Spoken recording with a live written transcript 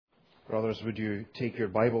Brothers, would you take your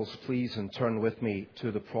Bibles, please, and turn with me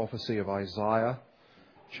to the prophecy of Isaiah,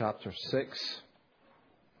 chapter 6.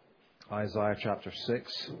 Isaiah chapter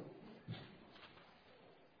 6.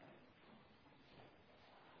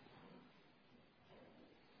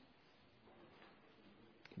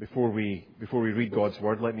 Before we read God's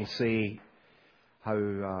Word, let me say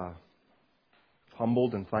how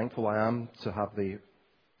humbled and thankful I am to have the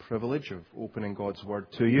privilege of opening God's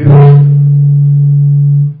Word to you.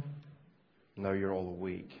 Now you're all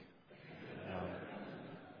awake.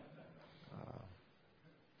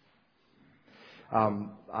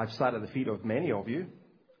 I've sat at the feet of many of you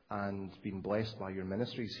and been blessed by your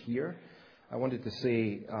ministries here. I wanted to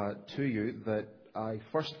say to you that I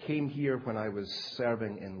first came here when I was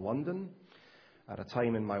serving in London at a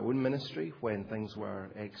time in my own ministry when things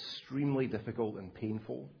were extremely difficult and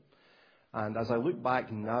painful. And as I look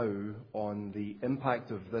back now on the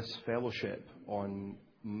impact of this fellowship on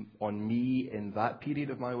me in that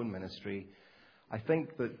period of my own ministry, I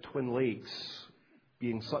think that Twin Lakes,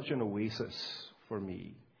 being such an oasis for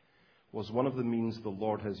me, was one of the means the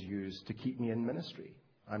Lord has used to keep me in ministry.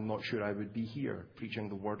 I'm not sure I would be here preaching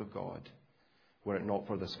the Word of God were it not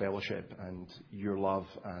for this fellowship and your love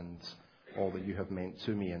and all that you have meant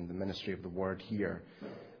to me in the ministry of the Word here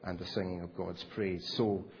and the singing of God's praise.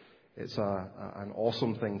 So it's an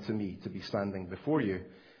awesome thing to me to be standing before you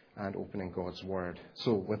and opening God's Word.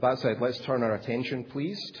 So with that said, let's turn our attention,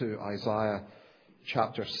 please, to Isaiah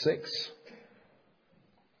chapter 6.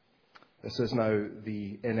 This is now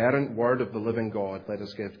the inerrant Word of the living God. Let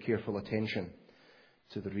us give careful attention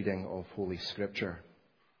to the reading of Holy Scripture.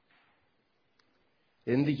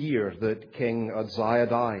 In the year that King Uzziah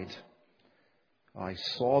died, I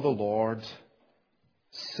saw the Lord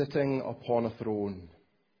sitting upon a throne,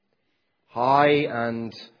 high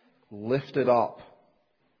and lifted up,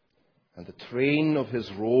 and the train of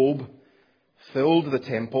his robe filled the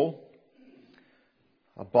temple.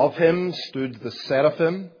 Above him stood the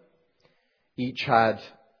seraphim. Each had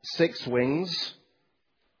 6 wings.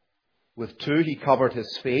 With 2 he covered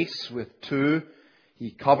his face, with 2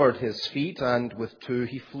 he covered his feet, and with 2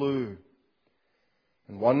 he flew.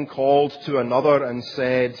 And one called to another and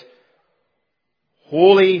said,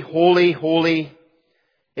 Holy, holy, holy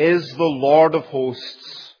is the Lord of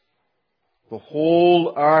hosts. The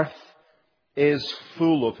whole earth is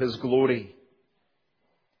full of his glory.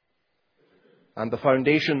 And the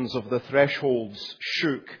foundations of the thresholds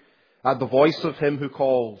shook at the voice of him who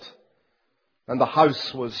called, and the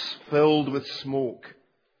house was filled with smoke.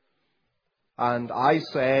 And I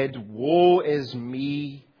said, Woe is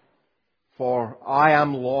me, for I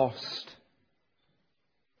am lost,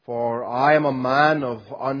 for I am a man of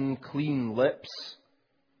unclean lips,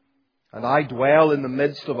 and I dwell in the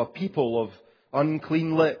midst of a people of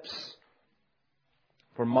unclean lips.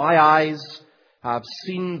 For my eyes have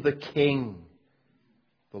seen the King,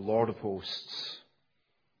 the Lord of hosts.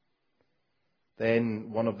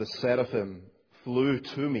 Then one of the seraphim flew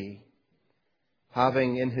to me,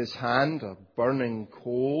 having in his hand a burning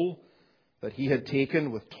coal that he had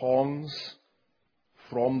taken with tongs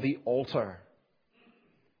from the altar.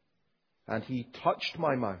 And he touched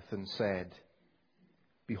my mouth and said,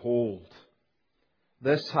 Behold,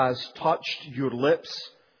 this has touched your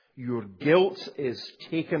lips. Your guilt is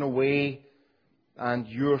taken away, and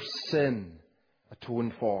your sin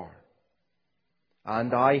atoned for.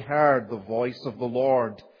 And I heard the voice of the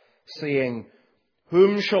Lord saying,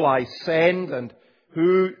 Whom shall I send, and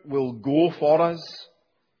who will go for us?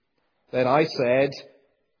 Then I said,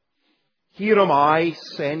 Here am I,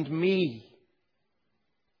 send me.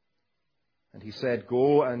 And he said,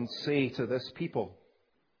 Go and say to this people,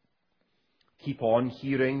 Keep on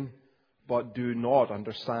hearing, but do not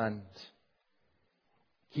understand.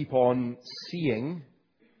 Keep on seeing,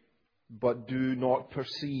 but do not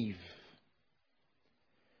perceive.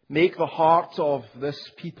 Make the heart of this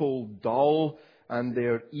people dull and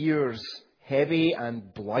their ears heavy,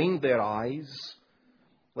 and blind their eyes,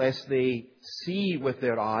 lest they see with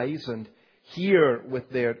their eyes and hear with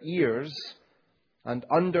their ears and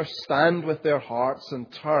understand with their hearts and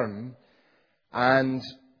turn and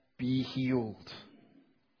be healed.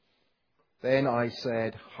 Then I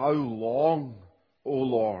said, How long, O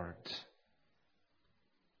Lord?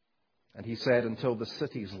 And he said, Until the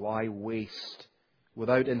cities lie waste,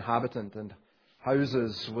 without inhabitant, and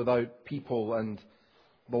houses without people, and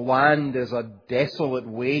the land is a desolate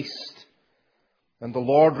waste. And the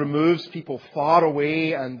Lord removes people far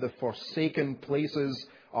away, and the forsaken places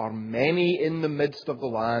are many in the midst of the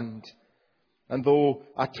land. And though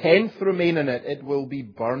 1/10 remain in it, it will be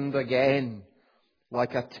burned again,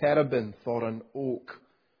 like a terebinth or an oak,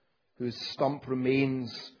 whose stump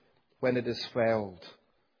remains when it is felled.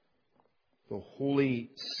 The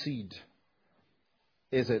holy seed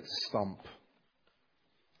is its stump.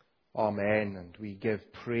 Amen. And we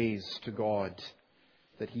give praise to God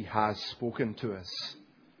that He has spoken to us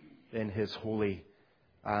in His holy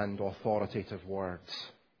and authoritative words.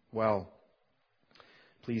 Well,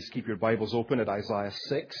 please keep your Bibles open at Isaiah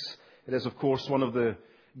 6. It is, of course, one of the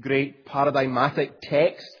great paradigmatic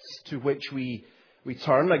texts to which we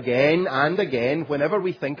turn again and again whenever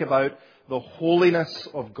we think about the holiness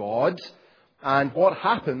of God and what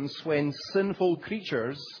happens when sinful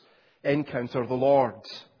creatures encounter the Lord,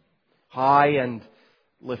 high and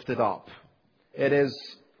lifted up. It is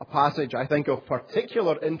a passage, I think, of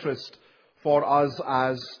particular interest for us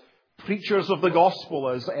as preachers of the gospel,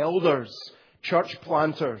 as elders, church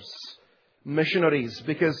planters, missionaries,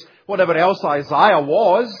 because whatever else Isaiah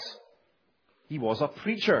was, he was a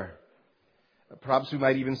preacher. Perhaps we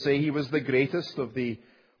might even say he was the greatest of the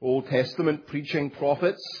Old Testament preaching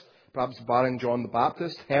prophets, perhaps barring John the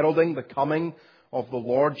Baptist, heralding the coming of the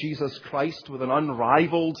Lord Jesus Christ with an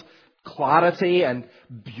unrivaled clarity and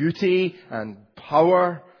beauty and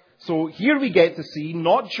power. So here we get to see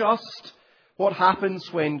not just what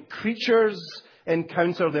happens when creatures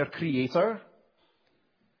encounter their Creator,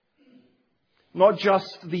 not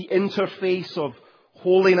just the interface of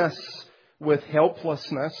holiness with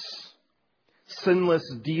helplessness, sinless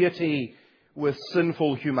deity with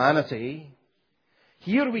sinful humanity.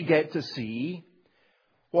 Here we get to see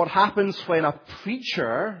what happens when a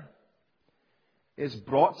preacher is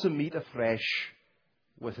brought to meet afresh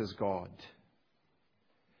with his God.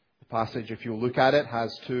 The passage, if you look at it,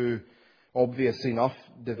 has two obvious enough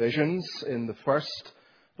divisions. In the first,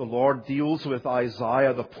 the Lord deals with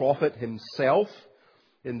Isaiah the prophet himself.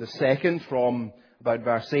 In the second, from about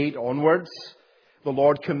verse 8 onwards, the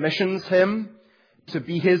Lord commissions him to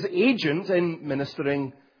be his agent in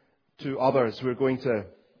ministering to others. We're going to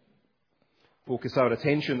focus our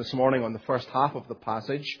attention this morning on the first half of the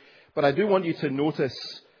passage. But I do want you to notice,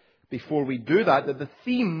 before we do that the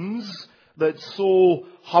themes that so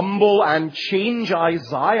humble and change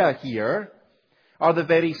Isaiah here are the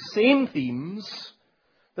very same themes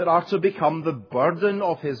that are to become the burden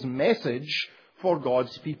of his message for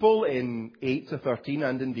God's people in 8 to 13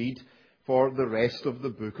 and indeed for the rest of the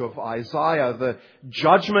book of Isaiah. The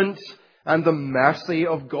judgment and the mercy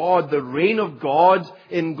of God, the reign of God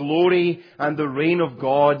in glory and the reign of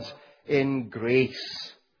God in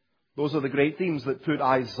grace. Those are the great themes that put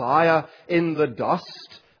Isaiah in the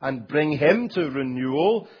dust and bring him to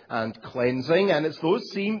renewal and cleansing. And it's those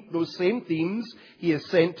same themes he is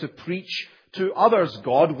sent to preach to others.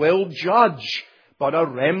 God will judge, but a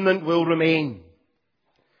remnant will remain.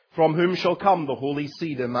 From whom shall come the holy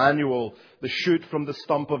seed, Emmanuel, the shoot from the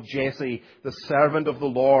stump of Jesse, the servant of the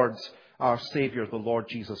Lord, our Saviour, the Lord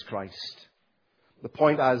Jesus Christ. The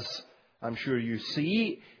point, as I'm sure you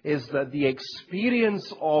see, is that the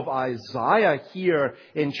experience of Isaiah here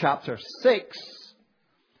in chapter 6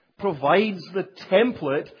 provides the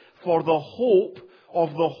template for the hope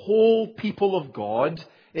of the whole people of God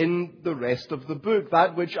in the rest of the book.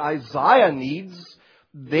 That which Isaiah needs,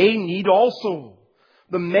 they need also.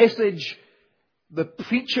 The message the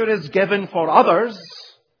preacher is given for others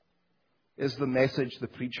is the message the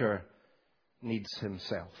preacher needs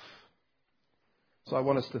himself. So I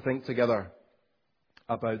want us to think together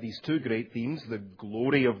about these two great themes, the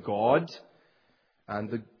glory of God and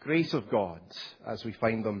the grace of God, as we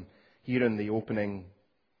find them here in the opening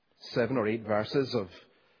 7 or 8 verses of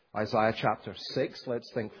Isaiah chapter 6.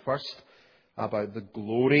 Let's think first about the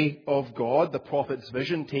glory of God. The prophet's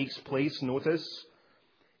vision takes place, notice,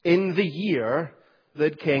 in the year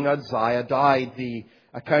that King Uzziah died. The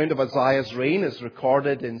account of Uzziah's reign is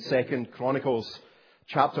recorded in 2 Chronicles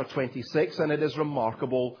chapter 26, and it is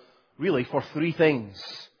remarkable really for 3 things.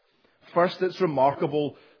 First, it's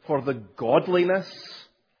remarkable for the godliness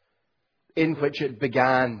in which it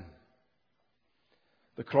began.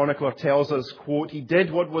 The chronicler tells us, quote, "He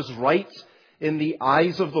did what was right in the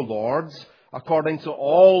eyes of the Lord, according to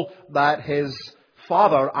all that his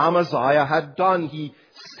father Amaziah had done. He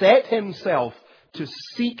set himself to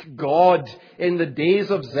seek God in the days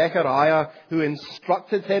of Zechariah, who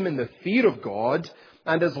instructed him in the fear of God.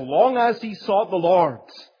 And as long as he sought the Lord,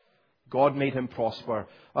 God made him prosper."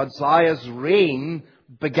 Uzziah's reign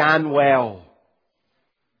began well.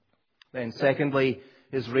 Then secondly,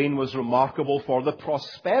 his reign was remarkable for the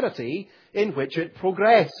prosperity in which it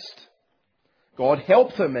progressed. God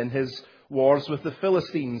helped him in his wars with the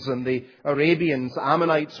Philistines and the Arabians.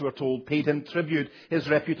 Ammonites, we're told, paid him tribute. His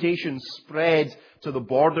reputation spread to the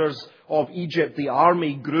borders of Egypt. The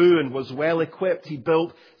army grew and was well equipped. He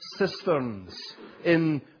built cisterns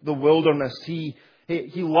in the wilderness. He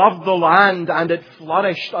loved the land, and it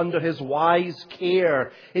flourished under his wise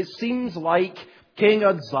care. It seems like King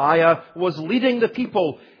Uzziah was leading the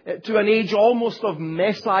people to an age almost of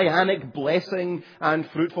messianic blessing and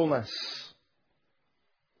fruitfulness.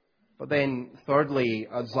 But then, thirdly,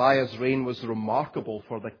 Uzziah's reign was remarkable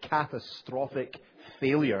for the catastrophic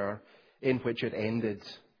failure in which it ended.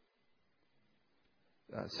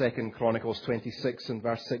 2 Chronicles 26 and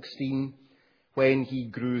verse 16, when he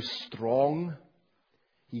grew strong,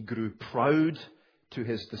 he grew proud to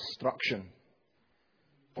his destruction.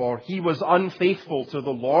 For he was unfaithful to the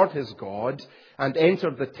Lord his God, and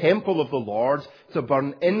entered the temple of the Lord to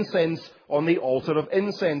burn incense on the altar of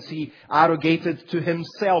incense. He arrogated to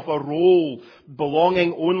himself a role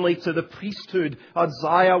belonging only to the priesthood.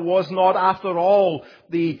 Uzziah was not, after all,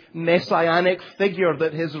 the messianic figure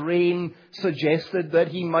that his reign suggested that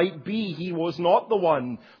he might be. He was not the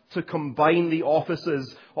one to combine the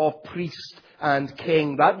offices of priest and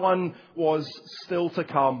king. That one was still to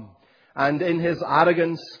come. And in his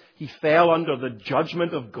arrogance, he fell under the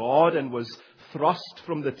judgment of God and was thrust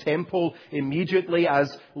from the temple immediately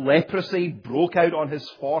as leprosy broke out on his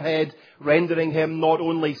forehead, rendering him not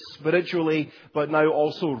only spiritually, but now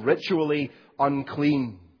also ritually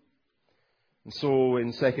unclean. And so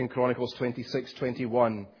in 2 Chronicles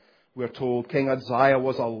 26:21, we're told King Uzziah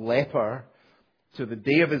was a leper to the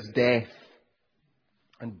day of his death.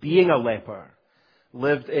 And being a leper,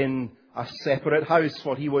 lived in a separate house,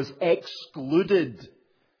 for he was excluded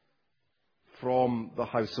from the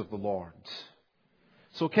house of the Lord.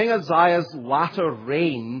 So King Uzziah's latter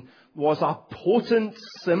reign was a potent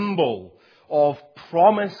symbol of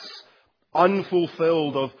promise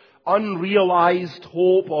unfulfilled, of unrealized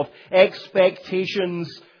hope, of expectations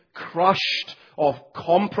crushed, of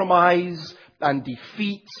compromise and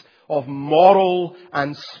defeat, of moral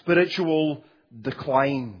and spiritual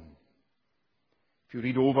decline. If you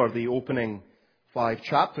read over the opening 5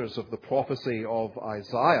 chapters of the prophecy of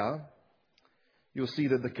Isaiah, you'll see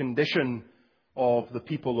that the condition of the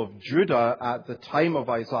people of Judah at the time of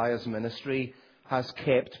Isaiah's ministry has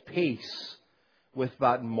kept pace with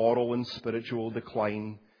that moral and spiritual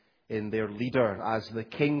decline in their leader. As the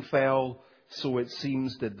king fell, so it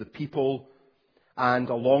seems did the people. And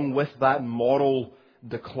along with that moral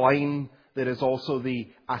decline, there is also the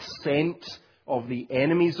ascent of the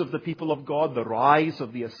enemies of the people of God, the rise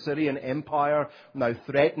of the Assyrian Empire, now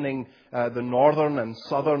threatening the northern and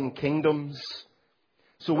southern kingdoms.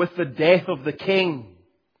 So with the death of the king,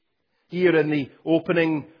 here in the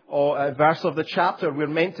opening verse of the chapter, we're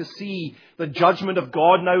meant to see the judgment of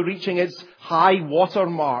God now reaching its high water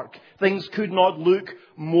mark. Things could not look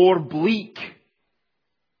more bleak.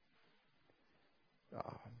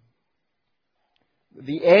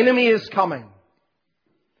 The enemy is coming.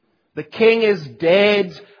 The king is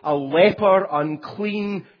dead, a leper,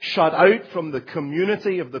 unclean, shut out from the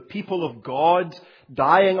community of the people of God,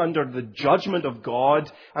 dying under the judgment of God,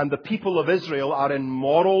 and the people of Israel are in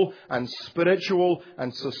moral and spiritual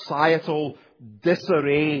and societal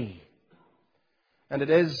disarray. And it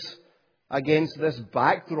is against this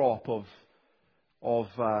backdrop of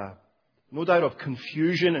no doubt of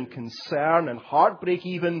confusion and concern and heartbreak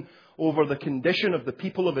even over the condition of the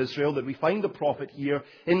people of Israel that we find the prophet here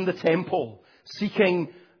in the temple, seeking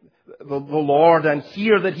the Lord, and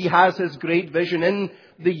hear that he has his great vision. In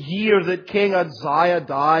the year that King Uzziah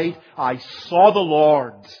died, I saw the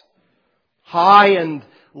Lord high and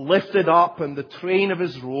lifted up, and the train of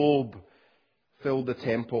his robe filled the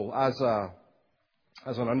temple. As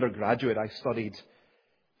an undergraduate, I studied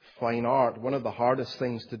fine art. One of the hardest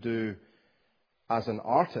things to do as an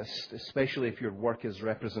artist, especially if your work is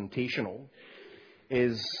representational,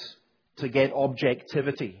 is to get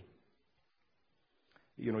objectivity.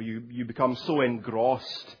 You know, you become so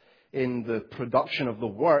engrossed in the production of the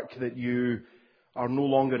work that you are no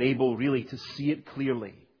longer able really to see it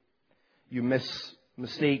clearly. You miss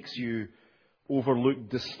mistakes, you overlook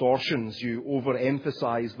distortions, you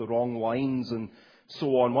overemphasize the wrong lines and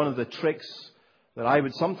so on. One of the tricks that I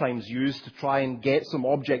would sometimes use to try and get some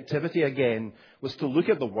objectivity again was to look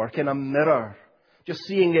at the work in a mirror. Just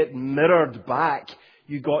seeing it mirrored back,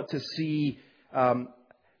 you got to see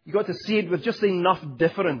it with just enough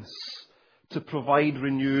difference to provide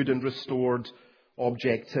renewed and restored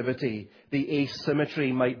objectivity. The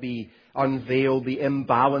asymmetry might be unveiled, the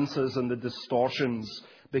imbalances and the distortions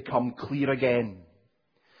become clear again.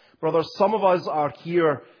 Brothers, some of us are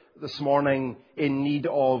here this morning in need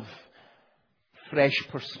of fresh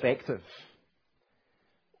perspective.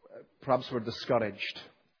 Perhaps we're discouraged.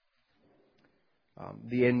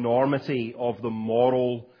 The enormity of the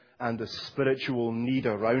moral and the spiritual need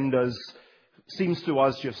around us seems to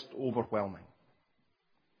us just overwhelming.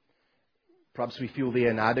 Perhaps we feel the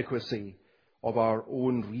inadequacy of our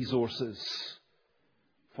own resources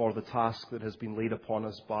for the task that has been laid upon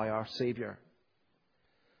us by our Saviour.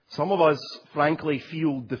 Some of us, frankly,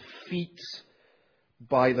 feel defeat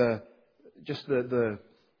by the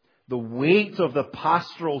weight of the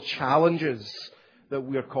pastoral challenges that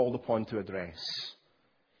we are called upon to address.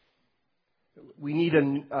 We need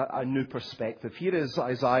a new perspective. Here is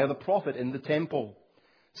Isaiah the prophet in the temple,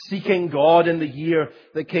 seeking God in the year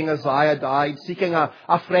that King Uzziah died, seeking a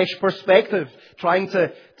fresh perspective, trying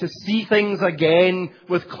to see things again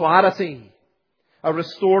with clarity, a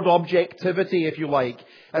restored objectivity, if you like,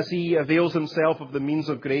 as he avails himself of the means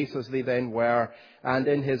of grace as they then were, and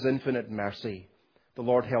in his infinite mercy, the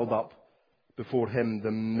Lord held up before him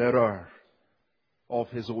the mirror of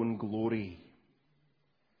his own glory.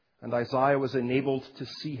 And Isaiah was enabled to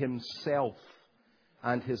see himself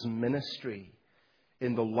and his ministry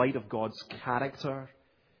in the light of God's character,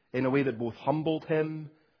 in a way that both humbled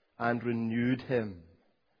him and renewed him.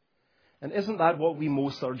 And isn't that what we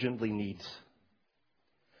most urgently need?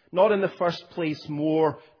 Not in the first place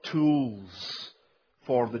more tools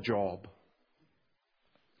for the job,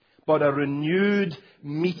 but a renewed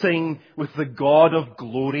meeting with the God of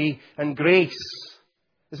glory and grace.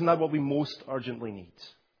 Isn't that what we most urgently need?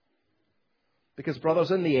 Because,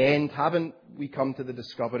 brothers, in the end, haven't we come to the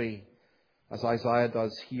discovery, as Isaiah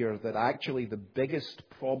does here, that actually the biggest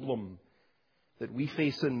problem that we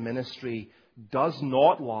face in ministry does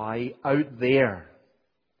not lie out there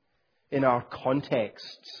in our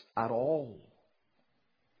contexts at all?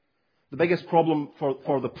 The biggest problem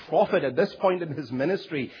for the prophet at this point in his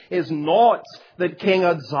ministry is not that King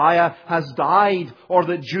Uzziah has died or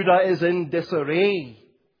that Judah is in disarray.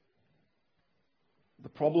 The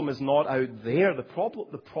problem is not out there. The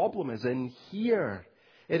problem is in here.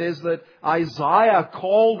 It is that Isaiah,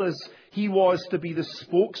 called as he was to be the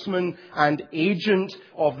spokesman and agent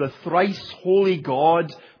of the thrice holy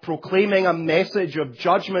God, proclaiming a message of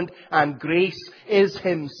judgment and grace, is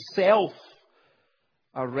himself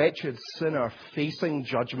a wretched sinner facing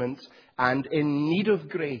judgment and in need of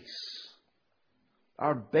grace.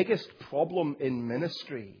 Our biggest problem in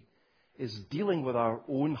ministry is dealing with our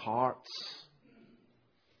own hearts.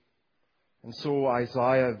 And so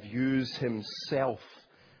Isaiah views himself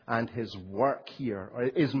and his work here, or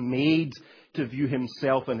is made to view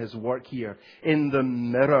himself and his work here in the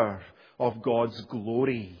mirror of God's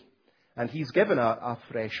glory. And he's given a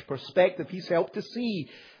fresh perspective. He's helped to see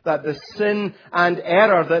that the sin and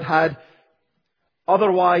error that had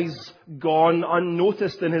otherwise gone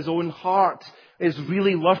unnoticed in his own heart is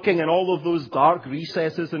really lurking in all of those dark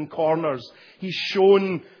recesses and corners. He's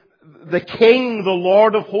shown the King, the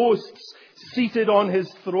Lord of hosts, seated on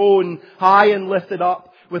his throne, high and lifted up,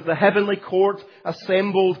 with the heavenly court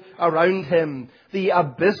assembled around him. The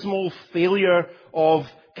abysmal failure of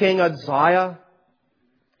King Uzziah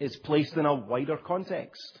is placed in a wider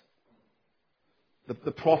context.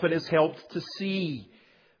 The prophet is helped to see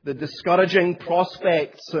the discouraging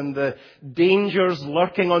prospects and the dangers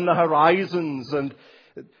lurking on the horizons and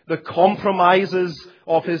the compromises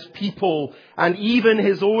of his people and even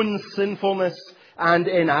his own sinfulness and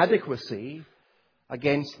inadequacy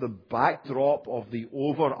against the backdrop of the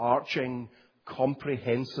overarching,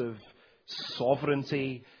 comprehensive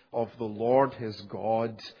sovereignty of the Lord his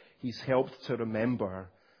God. He's helped to remember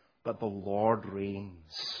that the Lord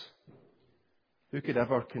reigns. Who could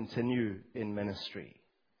ever continue in ministry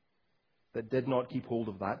that did not keep hold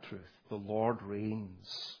of that truth? The Lord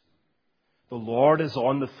reigns. The Lord is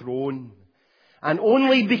on the throne. And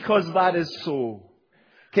only because that is so,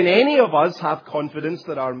 can any of us have confidence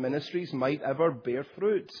that our ministries might ever bear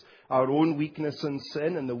fruit? Our own weakness and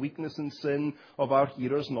sin, and the weakness and sin of our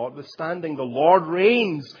hearers notwithstanding. The Lord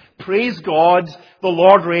reigns. Praise God, the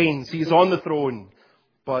Lord reigns. He's on the throne.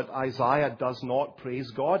 But Isaiah does not praise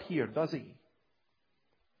God here, does he?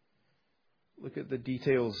 Look at the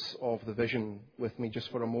details of the vision with me just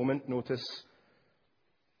for a moment. Notice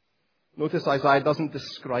Isaiah doesn't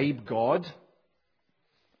describe God.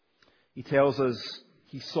 He tells us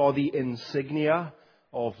he saw the insignia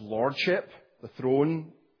of lordship, the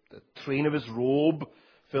throne, the train of his robe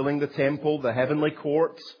filling the temple, the heavenly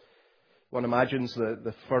court. One imagines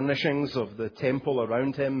the furnishings of the temple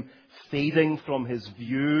around him fading from his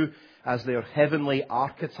view as their heavenly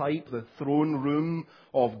archetype. The throne room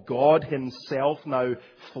of God himself now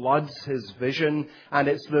floods his vision, and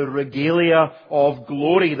it's the regalia of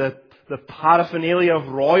glory, the the paraphernalia of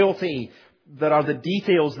royalty that are the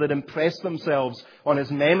details that impress themselves on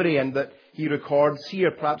his memory and that he records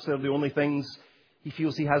here. Perhaps they're the only things he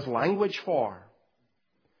feels he has language for.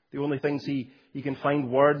 The only things he can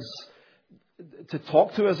find words to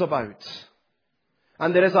talk to us about.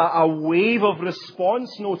 And there is a wave of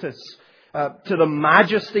response, notice, to the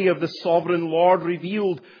majesty of the sovereign Lord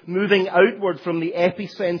revealed, moving outward from the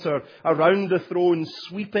epicenter around the throne,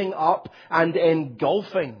 sweeping up and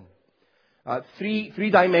engulfing. Three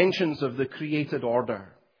dimensions of the created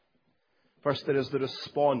order. First, there is the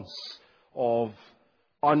response of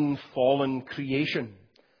unfallen creation.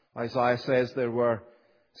 Isaiah says there were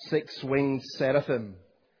 6-winged seraphim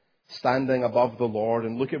standing above the Lord.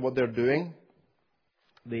 And look at what they're doing.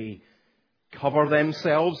 They cover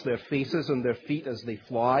themselves, their faces and their feet as they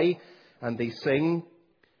fly, and they sing,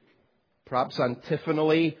 perhaps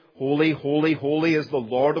antiphonally, "Holy, holy, holy is the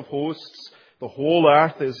Lord of hosts. The whole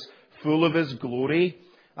earth is full of His glory."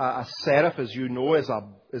 A seraph, as you know,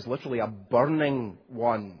 is literally a burning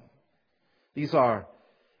one. These are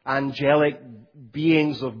angelic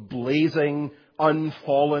beings of blazing,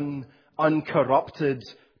 unfallen, uncorrupted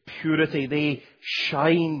purity. They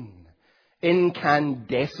shine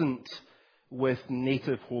incandescent with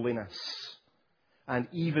native holiness. And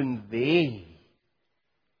even they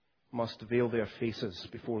must veil their faces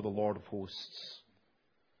before the Lord of hosts.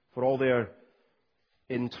 For all their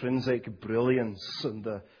intrinsic brilliance and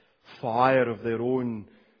the fire of their own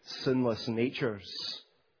sinless natures,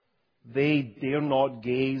 they dare not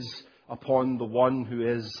gaze upon the one who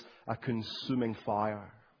is a consuming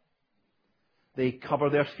fire. They cover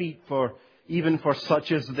their feet, for even for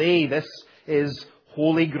such as they, this is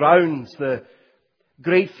holy ground. The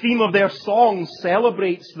great theme of their song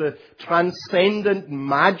celebrates the transcendent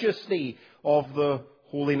majesty of the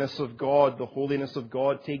holiness of God. The holiness of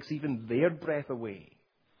God takes even their breath away.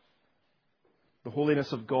 The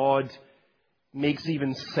holiness of God makes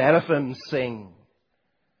even seraphim sing.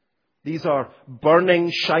 These are burning,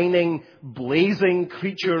 shining, blazing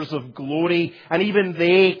creatures of glory, and even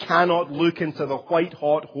they cannot look into the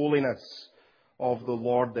white-hot holiness of the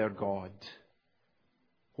Lord their God.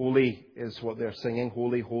 Holy is what they're singing.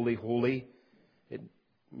 Holy, holy, holy. It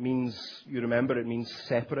means, you remember, it means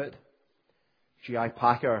separate. G.I.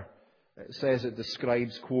 Packer says it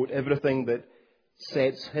describes, quote, everything that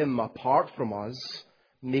sets Him apart from us,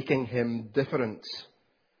 making Him different.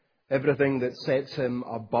 Everything that sets Him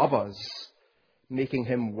above us, making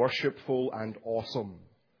Him worshipful and awesome.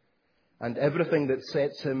 And everything that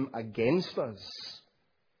sets Him against us,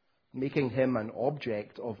 making Him an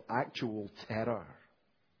object of actual terror.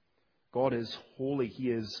 God is holy. He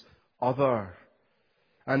is other.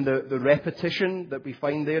 And the repetition that we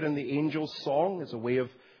find there in the angel's song is a way of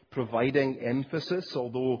providing emphasis,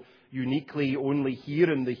 although uniquely only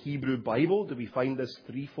here in the Hebrew Bible do we find this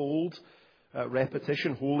threefold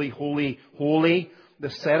repetition. Holy, holy, holy. The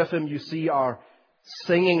seraphim, you see, are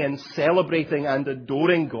singing and celebrating and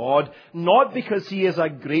adoring God, not because He is a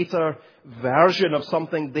greater version of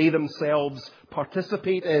something they themselves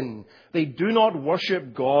participate in. They do not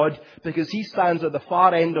worship God because He stands at the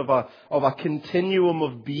far end of a continuum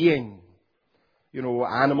of being. You know,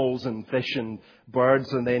 animals and fish and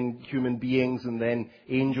birds, and then human beings, and then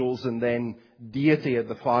angels, and then deity at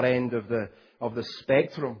the far end of the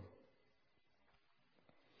spectrum.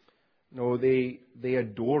 No, they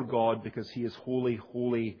adore God because He is holy,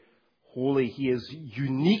 holy, holy. He is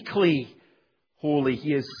uniquely holy.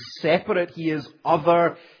 He is separate. He is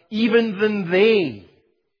other even than they.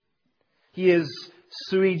 He is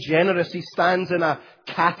sui generis. He stands in a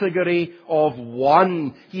category of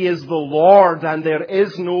one. He is the Lord and there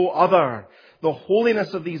is no other. The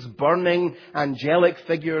holiness of these burning angelic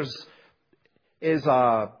figures is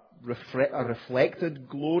a reflected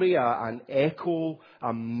glory, an echo,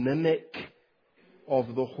 a mimic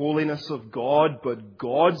of the holiness of God, but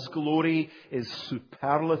God's glory is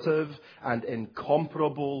superlative and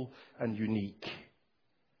incomparable and unique.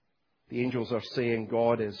 The angels are saying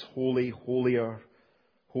God is holy, holier,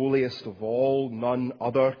 holiest of all. None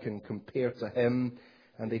other can compare to Him.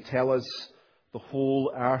 And they tell us the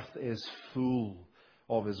whole earth is full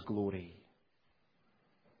of His glory.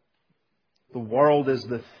 The world is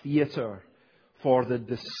the theatre for the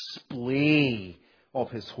display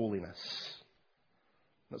of His holiness.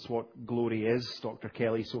 That's what glory is. Dr.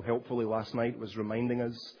 Kelly so helpfully last night was reminding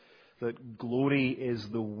us that glory is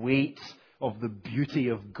the weight of the beauty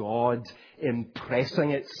of God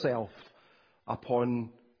impressing itself upon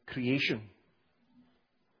creation.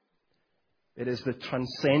 It is the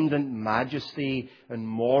transcendent majesty and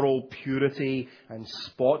moral purity and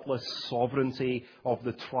spotless sovereignty of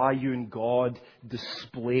the triune God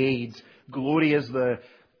displayed. Glory is the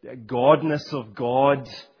godness of God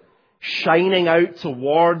shining out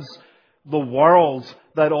towards the world,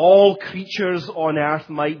 that all creatures on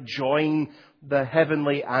earth might join the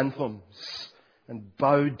heavenly anthems and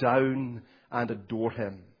bow down and adore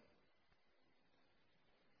Him.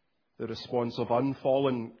 The response of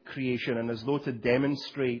unfallen creation, and as though to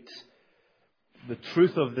demonstrate the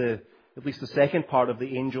truth of at least the second part of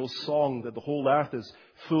the angel's song, that the whole earth is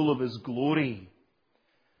full of His glory.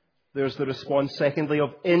 There's the response, secondly,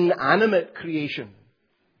 of inanimate creation.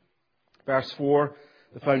 Verse 4,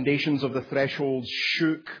 the foundations of the thresholds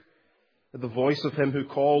shook. The voice of Him who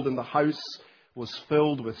called, and the house was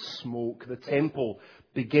filled with smoke. The temple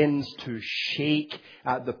begins to shake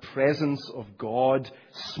at the presence of God.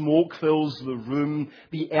 Smoke fills the room.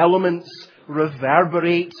 The elements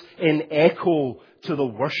reverberate in echo to the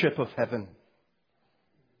worship of heaven.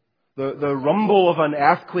 The rumble of an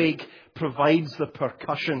earthquake provides the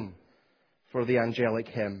percussion for the angelic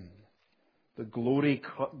hymn. The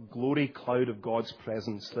glory cloud of God's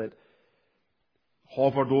presence that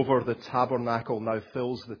hovered over the tabernacle now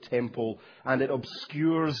fills the temple, and it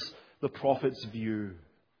obscures the prophet's view.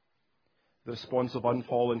 The response of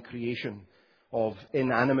unfallen creation, of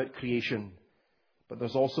inanimate creation. But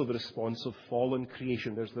there's also the response of fallen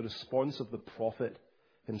creation. There's the response of the prophet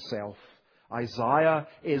himself. Isaiah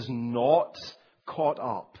is not caught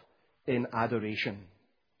up in adoration.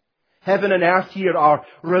 Heaven and earth here are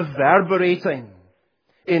reverberating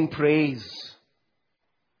in praise.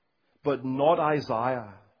 But not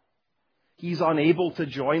Isaiah. He's unable to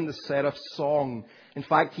join the seraph's song. In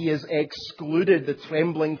fact, he has excluded. The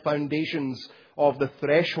trembling foundations of the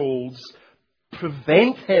thresholds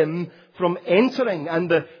prevent him from entering, and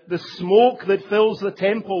the smoke that fills the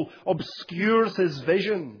temple obscures his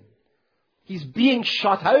vision. He's being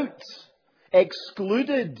shut out,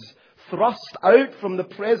 excluded, thrust out from the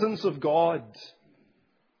presence of God.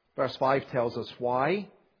 Verse 5 tells us why.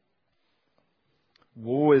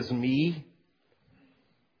 Woe is me,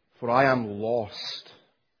 for I am lost.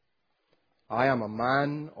 I am a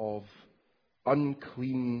man of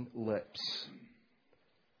unclean lips,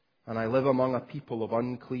 and I live among a people of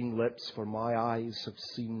unclean lips, for my eyes have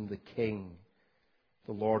seen the King,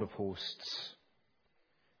 the Lord of hosts.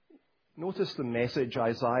 Notice the message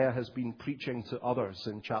Isaiah has been preaching to others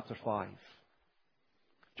in chapter 5.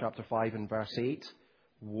 Chapter 5 and verse 8.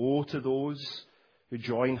 Woe to those who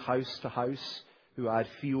join house to house, who add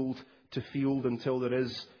field to field until there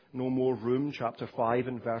is no more room. Chapter 5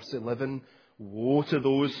 and verse 11. Woe to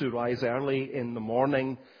those who rise early in the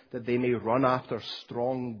morning, that they may run after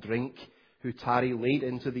strong drink, who tarry late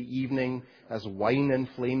into the evening, as wine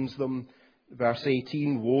inflames them. Verse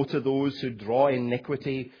 18, woe to those who draw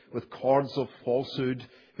iniquity with cords of falsehood,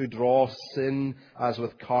 who draw sin as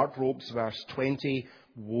with cart ropes. Verse 20,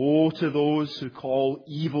 woe to those who call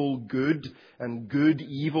evil good and good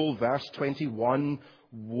evil. Verse 21,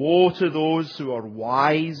 woe to those who are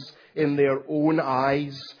wise in their own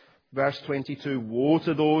eyes. Verse 22, woe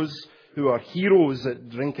to those who are heroes at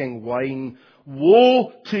drinking wine.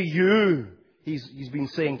 Woe to you. He's been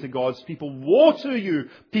saying to God's people, woe to you,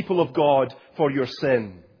 people of God, for your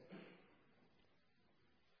sin.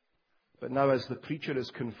 But now as the preacher is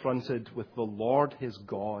confronted with the Lord his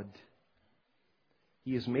God,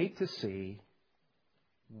 he is made to say,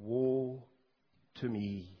 woe to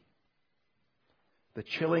me. The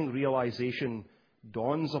chilling realization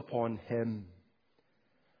dawns upon him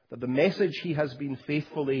that the message he has been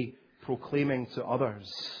faithfully proclaiming to others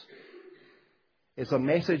is a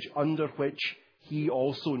message under which he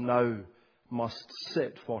also now must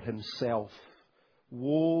sit for himself.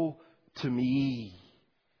 Woe to me.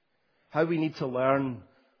 How we need to learn,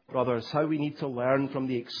 brothers, how we need to learn from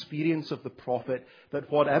the experience of the prophet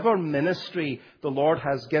that whatever ministry the Lord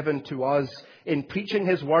has given to us in preaching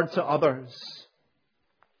his word to others,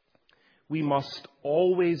 we must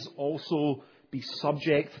always also be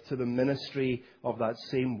subject to the ministry of that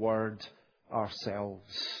same word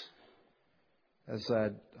ourselves. As I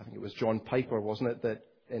think it was John Piper, wasn't it, that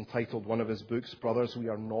entitled one of his books, Brothers, We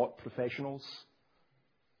Are Not Professionals.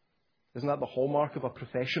 Isn't that the hallmark of a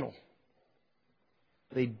professional?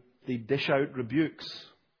 They dish out rebukes.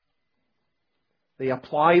 They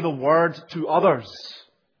apply the word to others.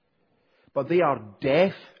 But they are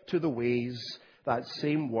deaf to the ways that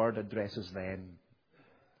same word addresses them.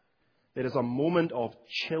 There is a moment of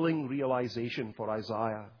chilling realization for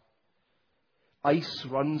Isaiah. Ice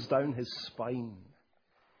runs down his spine.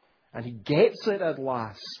 And he gets it at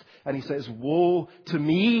last. And he says, woe to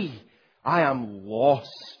me. I am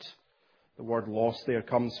lost. The word lost there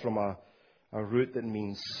comes from a root that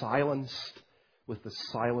means silenced with the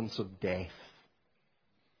silence of death.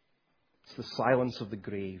 It's the silence of the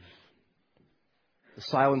grave. The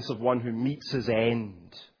silence of one who meets his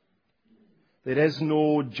end. There is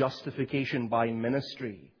no justification by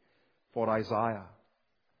ministry for Isaiah.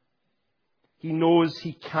 He knows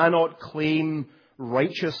he cannot claim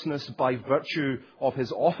righteousness by virtue of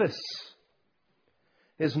his office.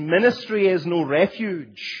 His ministry is no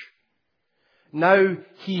refuge. Now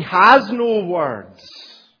he has no words.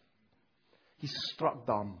 He's struck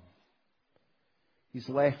dumb. He's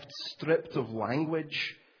left stripped of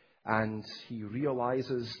language, and he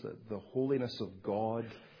realizes that the holiness of God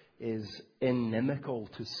is inimical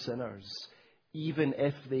to sinners, even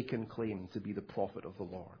if they can claim to be the prophet of the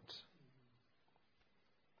Lord.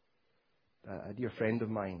 A dear friend of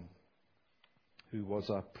mine who was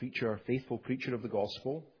a preacher, faithful preacher of the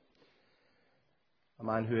gospel, a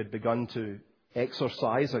man who had begun to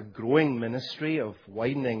exercise a growing ministry of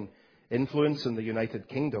widening influence in the United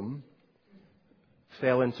Kingdom,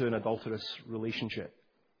 fell into an adulterous relationship.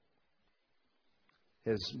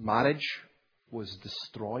 His marriage was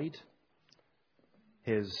destroyed.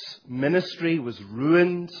 His ministry was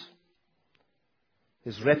ruined.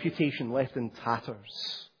 His reputation left in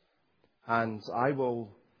tatters. And I will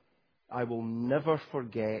never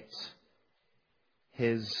forget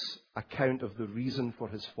his account of the reason for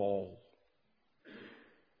his fall.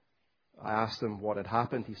 I asked him what had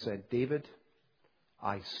happened. He said, "David,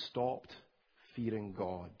 I stopped fearing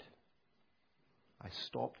God. I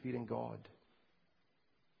stopped fearing God."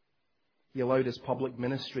 He allowed his public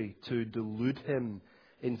ministry to delude him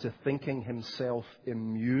into thinking himself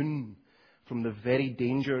immune from the very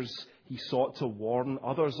dangers he sought to warn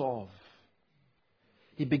others of.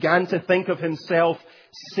 He began to think of himself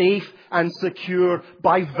safe and secure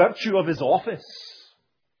by virtue of his office.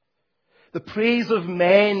 The praise of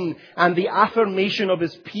men and the affirmation of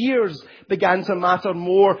his peers began to matter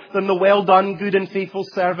more than the well done, good and faithful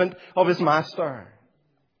servant of his master.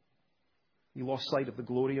 He lost sight of the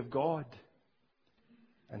glory of God,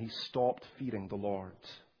 and he stopped fearing the Lord.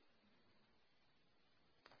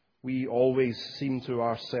 We always seem to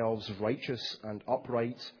ourselves righteous and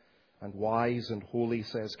upright and wise and holy,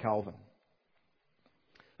 says Calvin.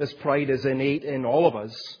 This pride is innate in all of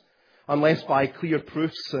us, unless by clear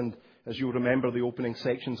proofs, and as you'll remember the opening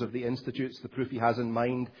sections of the Institutes, the proof he has in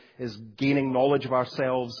mind is gaining knowledge of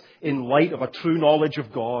ourselves in light of a true knowledge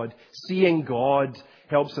of God. Seeing God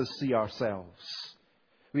helps us see ourselves.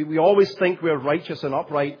 We always think we're righteous and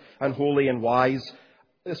upright and holy and wise.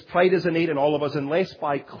 This pride is innate in all of us unless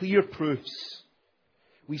by clear proofs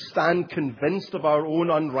we stand convinced of our own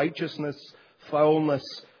unrighteousness, foulness,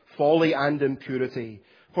 folly and impurity.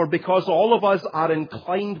 For because all of us are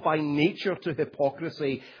inclined by nature to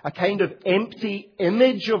hypocrisy, a kind of empty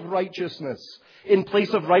image of righteousness in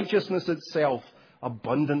place of righteousness itself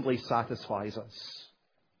abundantly satisfies us.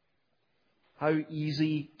 How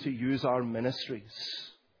easy to use our ministries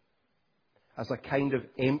as a kind of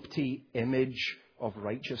empty image of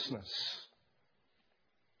righteousness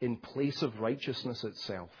in place of righteousness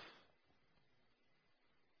itself,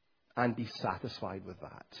 and be satisfied with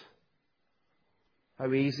that.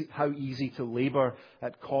 How easy to labour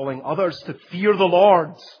at calling others to fear the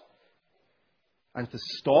Lord and to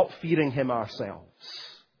stop fearing Him ourselves.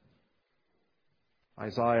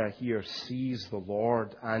 Isaiah here sees the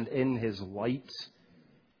Lord, and in His light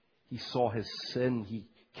he saw his sin. He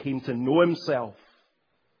came to know himself,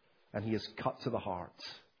 and he is cut to the heart.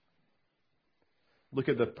 Look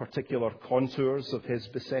at the particular contours of his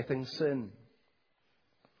besetting sin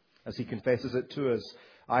as he confesses it to us.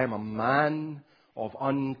 I am a man of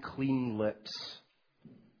unclean lips,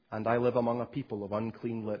 and I live among a people of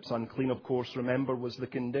unclean lips. Unclean, of course, remember, was the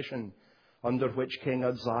condition under which King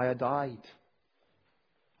Uzziah died.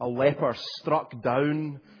 A leper struck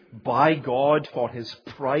down by God for his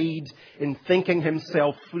pride in thinking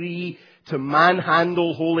himself free to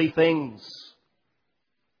manhandle holy things.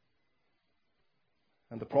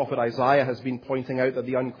 And the prophet Isaiah has been pointing out that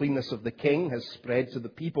the uncleanness of the king has spread to the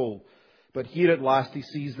people. But here at last he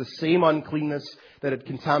sees the same uncleanness that had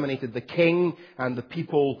contaminated the king and the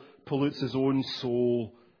people pollutes his own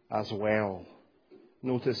soul as well.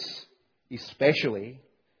 Notice especially,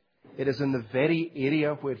 it is in the very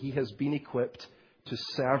area where he has been equipped to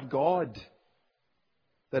serve God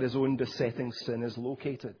that his own besetting sin is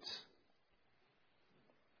located.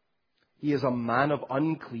 He is a man of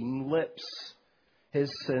unclean lips. His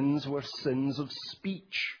sins were sins of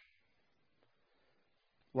speech.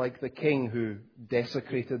 Like the king who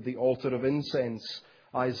desecrated the altar of incense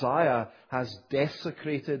Isaiah has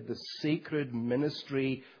desecrated the sacred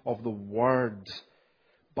ministry of the Word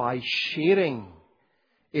by sharing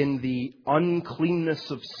in the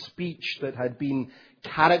uncleanness of speech that had been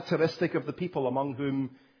characteristic of the people among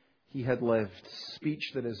whom he had lived.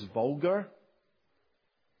 Speech that is vulgar,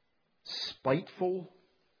 spiteful,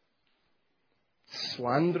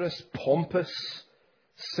 slanderous, pompous,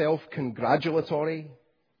 self-congratulatory.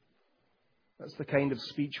 That's the kind of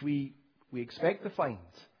speech we expect to find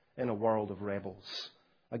in a world of rebels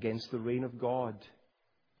against the reign of God.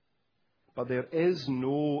 But there is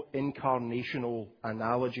no incarnational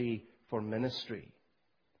analogy for ministry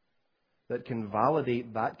that can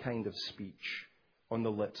validate that kind of speech on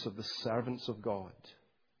the lips of the servants of God.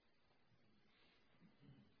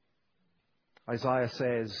 Isaiah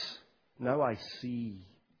says, "Now I see.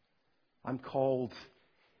 I'm called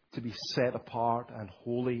to be set apart and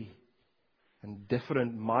holy and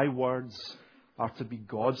different. My words are to be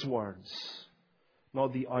God's words,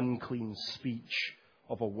 not the unclean speech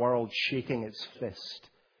of a world shaking its fist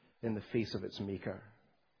in the face of its Maker."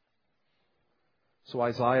 So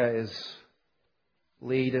Isaiah is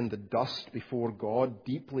laid in the dust before God,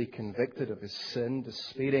 deeply convicted of his sin,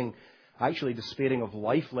 despairing of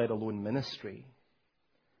life, let alone ministry,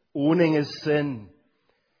 owning his sin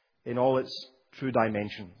in all its true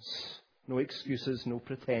dimensions. No excuses, no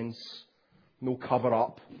pretense, no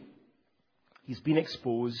cover-up. He's been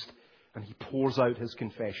exposed, and he pours out his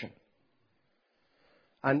confession.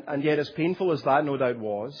 And yet, as painful as that no doubt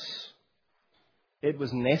was, it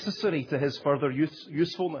was necessary to his further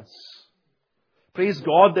usefulness. Praise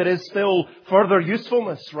God, there is still further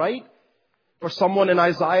usefulness, right? For someone in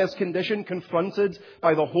Isaiah's condition, confronted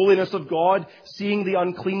by the holiness of God, seeing the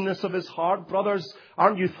uncleanness of his heart. Brothers,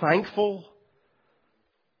 aren't you thankful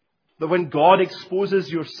that when God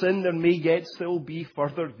exposes your sin, there may yet still be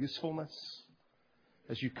further usefulness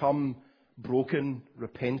as you come broken,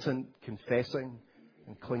 repentant, confessing,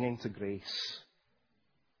 and clinging to grace?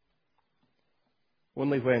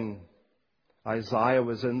 Only when Isaiah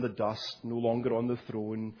was in the dust, no longer on the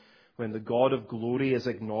throne, when the God of glory is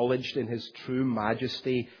acknowledged in his true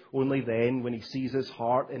majesty, only then, when he sees his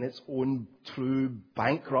heart in its own true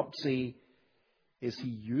bankruptcy, is he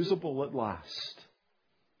usable at last.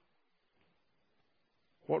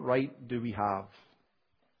 What right do we have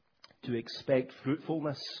to expect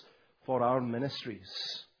fruitfulness for our ministries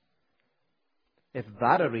if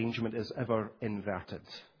that arrangement is ever inverted?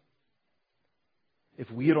 If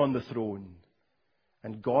we are on the throne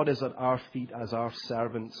and God is at our feet as our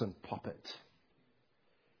servants and puppet,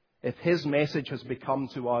 if his message has become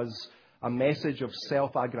to us a message of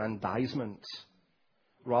self-aggrandizement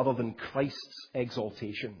rather than Christ's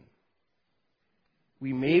exaltation,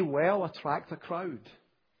 we may well attract a crowd,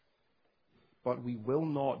 but we will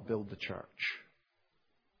not build the church.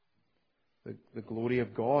 The glory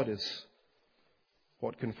of God is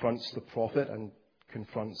what confronts the prophet and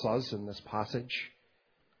confronts us in this passage.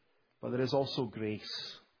 But there is also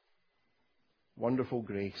grace. Wonderful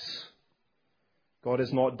grace. God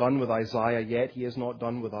is not done with Isaiah yet. He is not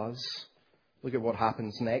done with us. Look at what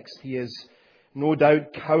happens next. He is no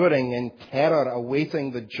doubt cowering in terror,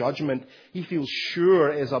 awaiting the judgment he feels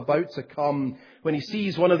sure is about to come when he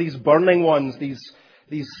sees one of these burning ones, these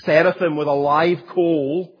seraphim with a live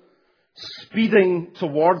coal, speeding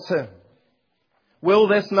towards him. Will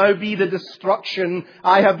this now be the destruction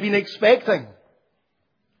I have been expecting?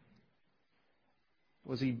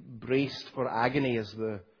 Was he braced for agony as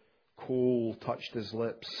the coal touched his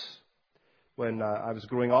lips? When I was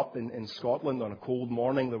growing up in Scotland on a cold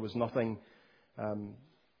morning, there was nothing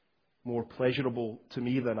more pleasurable to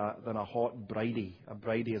me than a hot bridie. A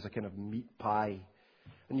bridie is a kind of meat pie.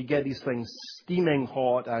 And you get these things steaming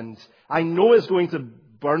hot, and I know it's going to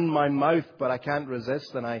burn my mouth, but I can't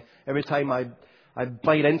resist. And every time I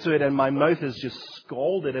bite into it, and my mouth is just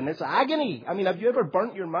scalded, and it's agony. I mean, have you ever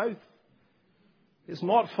burnt your mouth? It's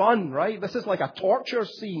not fun, right? This is like a torture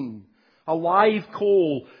scene. A live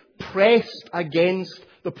coal pressed against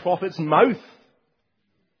the prophet's mouth.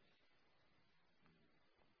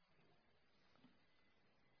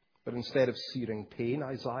 But instead of searing pain,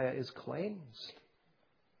 Isaiah is cleansed.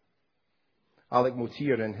 Alec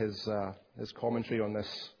Motyer, in his commentary on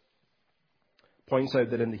this, points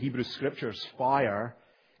out that in the Hebrew Scriptures, fire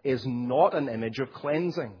is not an image of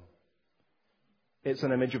cleansing. It's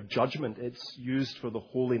an image of judgment. It's used for the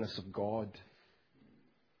holiness of God.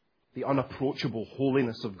 The unapproachable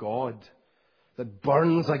holiness of God that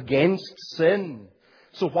burns against sin.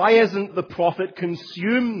 So why isn't the prophet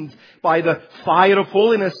consumed by the fire of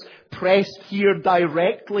holiness, pressed here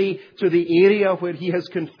directly to the area where he has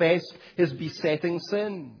confessed his besetting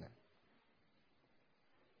sin?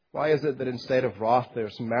 Why is it that instead of wrath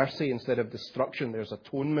there's mercy, instead of destruction there's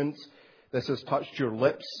atonement? This has touched your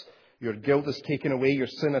lips, your guilt is taken away, your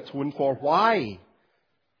sin atoned for. Why?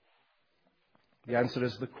 The answer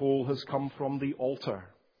is the coal has come from the altar,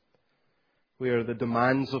 where the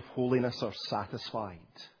demands of holiness are satisfied.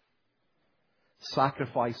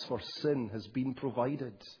 Sacrifice for sin has been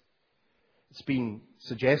provided. It's been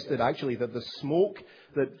suggested, actually, that the smoke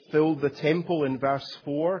that filled the temple in verse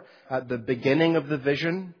 4 at the beginning of the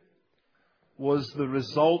vision was the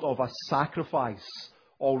result of a sacrifice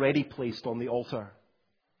already placed on the altar.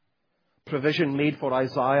 Provision made for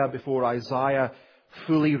Isaiah before Isaiah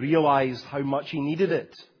fully realized how much he needed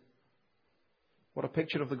it. What a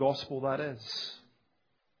picture of the gospel that is.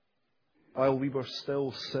 While we were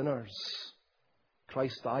still sinners,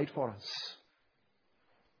 Christ died for us.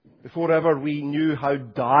 Before ever we knew how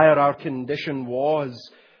dire our condition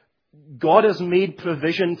was, God has made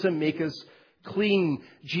provision to make us clean.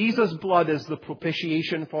 Jesus' blood is the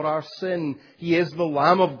propitiation for our sin. He is the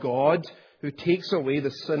Lamb of God who takes away the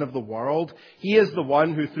sin of the world. He is the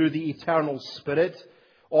one who, through the eternal Spirit,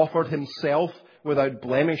 offered Himself without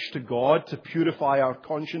blemish to God to purify our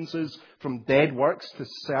consciences from dead works to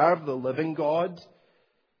serve the living God.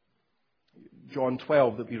 John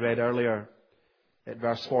 12 that we read earlier at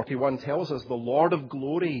verse 41 tells us the Lord of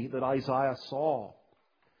glory that Isaiah saw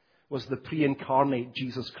was the pre-incarnate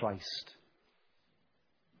Jesus Christ.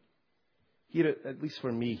 Here, at least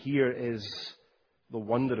for me, here is the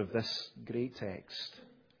wonder of this great text.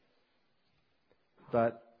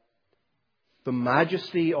 That the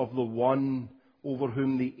majesty of the one over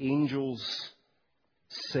whom the angels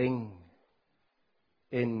sing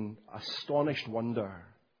in astonished wonder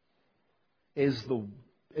is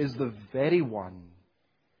the very one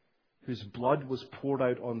whose blood was poured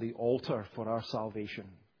out on the altar for our salvation.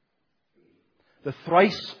 The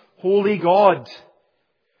thrice holy God,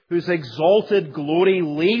 whose exalted glory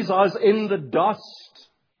lays us in the dust,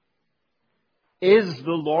 is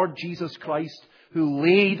the Lord Jesus Christ, who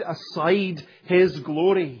laid aside His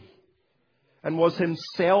glory and was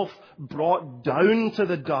Himself brought down to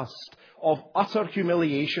the dust of utter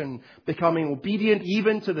humiliation, becoming obedient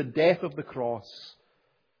even to the death of the cross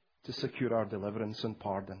to secure our deliverance and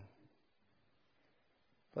pardon.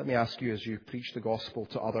 Let me ask you, as you preach the gospel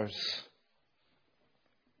to others,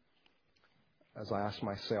 as I ask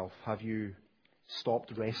myself, have you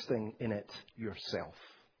stopped resting in it yourself?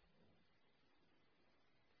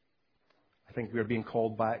 I think we're being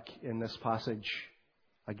called back in this passage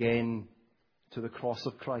again to the cross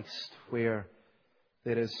of Christ, where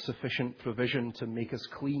there is sufficient provision to make us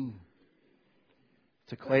clean,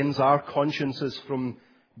 to cleanse our consciences from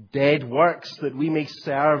dead works, that we may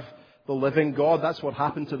serve the living God. That's what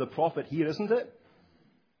happened to the prophet here, isn't it?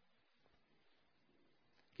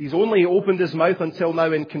 He's only opened his mouth until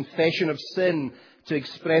now in confession of sin to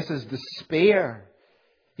express his despair.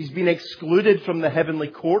 He's been excluded from the heavenly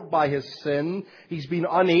court by his sin. He's been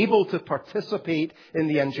unable to participate in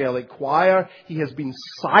the angelic choir. He has been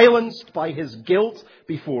silenced by his guilt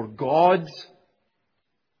before God.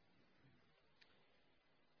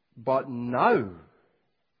 But now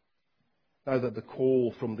that the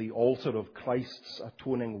coal from the altar of Christ's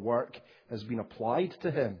atoning work has been applied to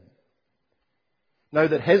him, now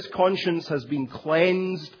that his conscience has been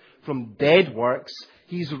cleansed from dead works,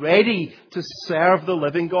 he's ready to serve the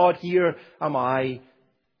living God. Here am I,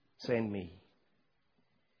 send me.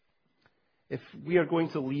 If we are going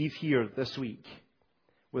to leave here this week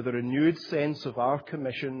with a renewed sense of our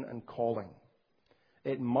commission and calling,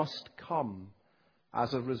 it must come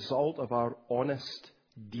as a result of our honest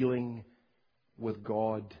dealing with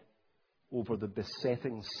God over the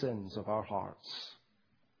besetting sins of our hearts.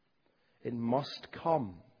 It must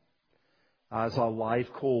come as a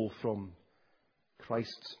live coal from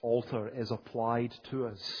Christ's altar is applied to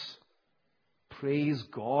us. Praise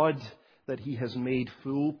God that He has made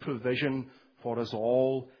full provision for us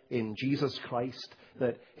all in Jesus Christ,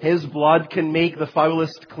 that His blood can make the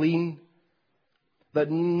foulest clean,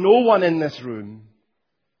 that no one in this room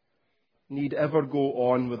need ever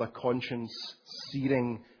go on with a conscience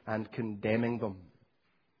searing and condemning them.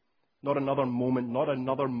 Not another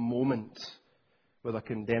moment with a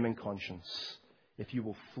condemning conscience, if you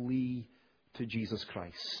will flee to Jesus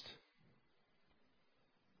Christ.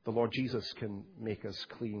 The Lord Jesus can make us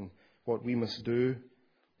clean. What we must do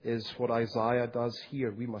is what Isaiah does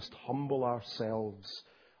here. We must humble ourselves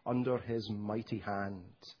under His mighty hand,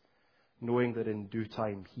 knowing that in due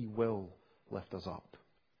time He will lift us up.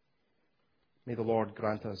 May the Lord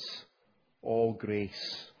grant us all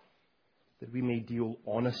grace, that we may deal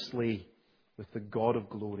honestly with the God of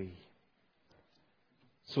glory,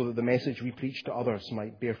 so that the message we preach to others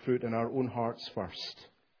might bear fruit in our own hearts first.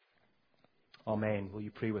 Amen. Will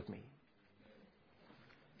you pray with me?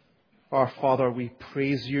 Our Father, we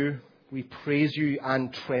praise you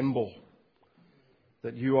and tremble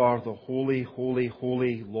that you are the holy, holy,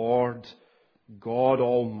 holy Lord, God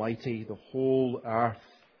Almighty, the whole earth,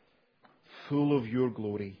 full of your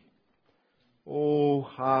glory. Oh,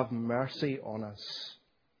 have mercy on us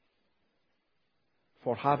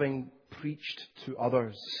for having preached to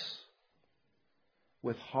others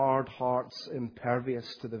with hard hearts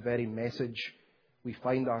impervious to the very message we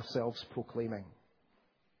find ourselves proclaiming.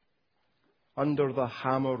 Under the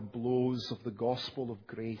hammer blows of the gospel of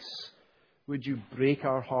grace, would you break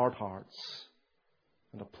our hard hearts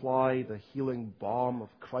and apply the healing balm of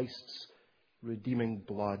Christ's redeeming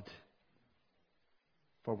blood?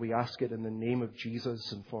 For we ask it in the name of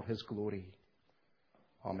Jesus and for his glory.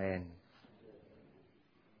 Amen.